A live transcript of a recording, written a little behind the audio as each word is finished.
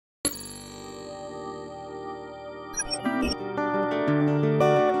Well,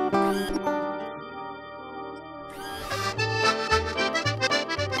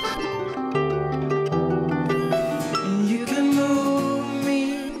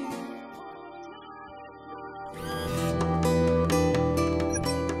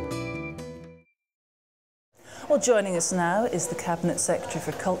 joining us now is the Cabinet Secretary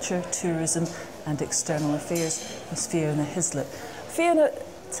for Culture, Tourism and External Affairs, Ms. Fiona Hyslop. Fiona,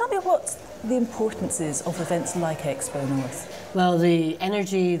 tell me what the importance is of events like XpoNorth. Well, the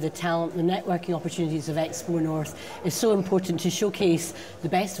energy, the talent, the networking opportunities of XpoNorth is so important to showcase the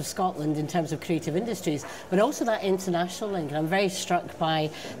best of Scotland in terms of creative industries, but also that international link. And I'm very struck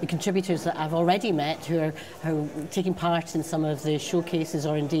by the contributors that I've already met who are taking part in some of the showcases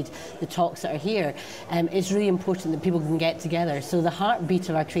or indeed the talks that are here. It's really important that people can get together. So the heartbeat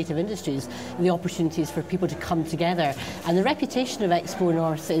of our creative industries, the opportunities for people to come together. And the reputation of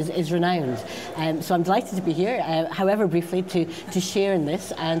XpoNorth is renowned. So I'm delighted to be here, however briefly, to share in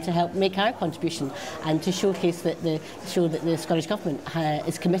this and to help make our contribution and to showcase that the Scottish Government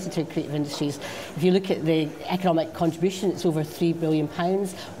is committed to creative industries. If you look at the economic contribution, it's over £3 billion,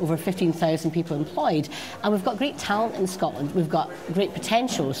 over 15,000 people employed, and we've got great talent in Scotland, we've got great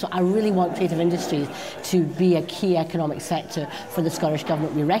potential, so I really want creative industries to be a key economic sector for the Scottish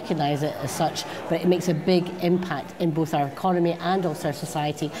Government. We recognise it as such, but it makes a big impact in both our economy and also our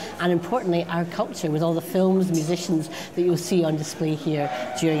society, and importantly our culture, with all the films, musicians that you'll see on display here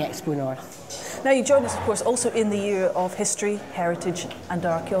during XpoNorth. Now, you join us, of course, also in the year of history, heritage and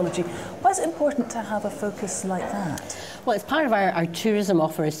archaeology. Why is it important to have a focus like that? Well, it's part of our tourism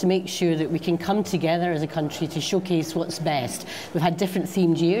offer is to make sure that we can come together as a country to showcase what's best. We've had different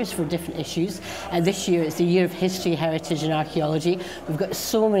themed years for different issues. This year it's the year of history, heritage and archaeology. We've got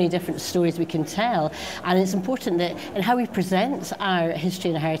so many different stories we can tell, and it's important that in how we present our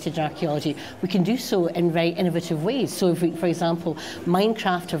history and heritage and archaeology, we can do so in very innovative ways. So if we, for example,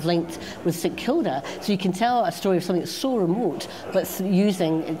 Minecraft have linked with St Kilda, so you can tell a story of something that's so remote but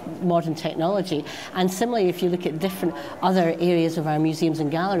using modern technology. And similarly, if you look at different other areas of our museums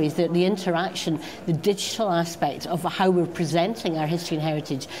and galleries, the interaction, the digital aspect of how we're presenting our history and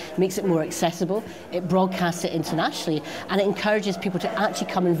heritage makes it more accessible, it broadcasts it internationally, and it encourages people to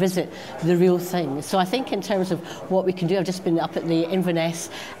actually come and visit the real thing. So I think in terms of what we can do, I've just been up at the Inverness,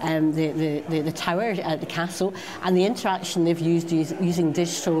 the tower at the castle, and the interaction they've used using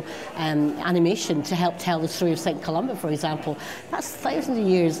digital animation to help tell the story of St Columba, for example. That's thousands of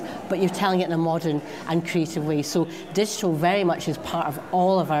years, but you're telling it in a modern and creative way. So digital very much is part of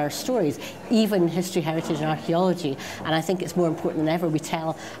all of our stories, even history, heritage and archaeology. And I think it's more important than ever we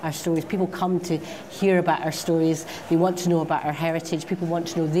tell our stories. People come to hear about our stories, they want to know about our heritage, people want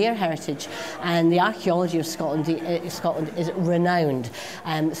to know their heritage, and the archaeology of Scotland is renowned.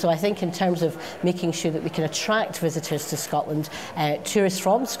 So I think in terms of making sure that we can attract visitors to Scotland, tourists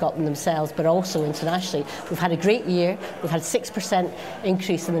from Scotland themselves, but also internationally, we've had a great year. We've had 6%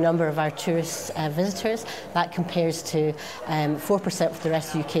 increase in the number of our tourist visitors. That compares to 4% for the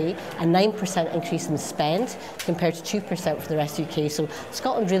rest of the UK, and 9% increase in spend compared to 2% for the rest of the UK. So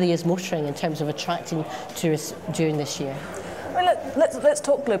Scotland really is motoring in terms of attracting tourists during this year. Well, let's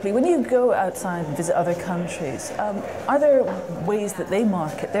talk globally. When you go outside and visit other countries, are there ways that they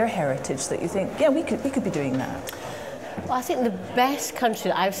market their heritage that you think, yeah, we could be doing that? Well, I think the best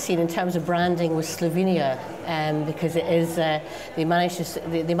country that I've seen in terms of branding was Slovenia, because it is they managed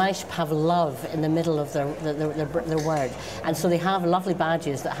to have love in the middle of their word, and so they have lovely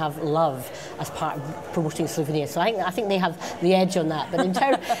badges that have love as part of promoting Slovenia. So I think they have the edge on that. But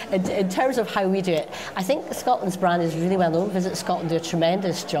in terms of how we do it, I think Scotland's brand is really well known. Visit Scotland do a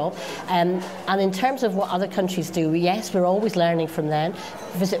tremendous job, and in terms of what other countries do, yes, we're always learning from them.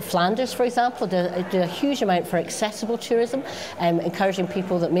 Visit Flanders, for example, do a huge amount for accessible tourism, encouraging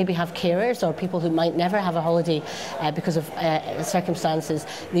people that maybe have carers or people who might never have a holiday because of circumstances.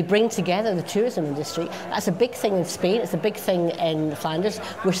 They bring together the tourism industry. That's a big thing in Spain, it's a big thing in Flanders.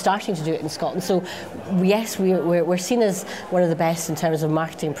 We're starting to do it in Scotland. So yes, we're seen as one of the best in terms of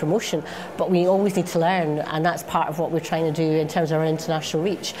marketing and promotion, but we always need to learn, and that's part of what we're trying to do in terms of our international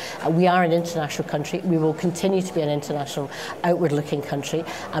reach. We are an international country. We will continue to be an international, outward-looking country,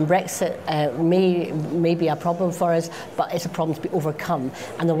 and Brexit may be a problem for us, but it's a problem to be overcome,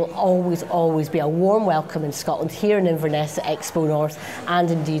 and there will always be a warm welcome in Scotland, here in Inverness at XpoNorth,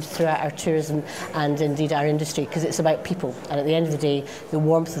 and indeed throughout our tourism and indeed our industry, because it's about people, and at the end of the day, the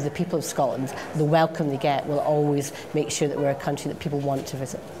warmth of the people of Scotland, the welcome they get, will always make sure that we're a country that people want to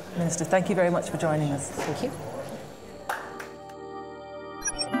visit. Minister, thank you very much for joining us. Thank you.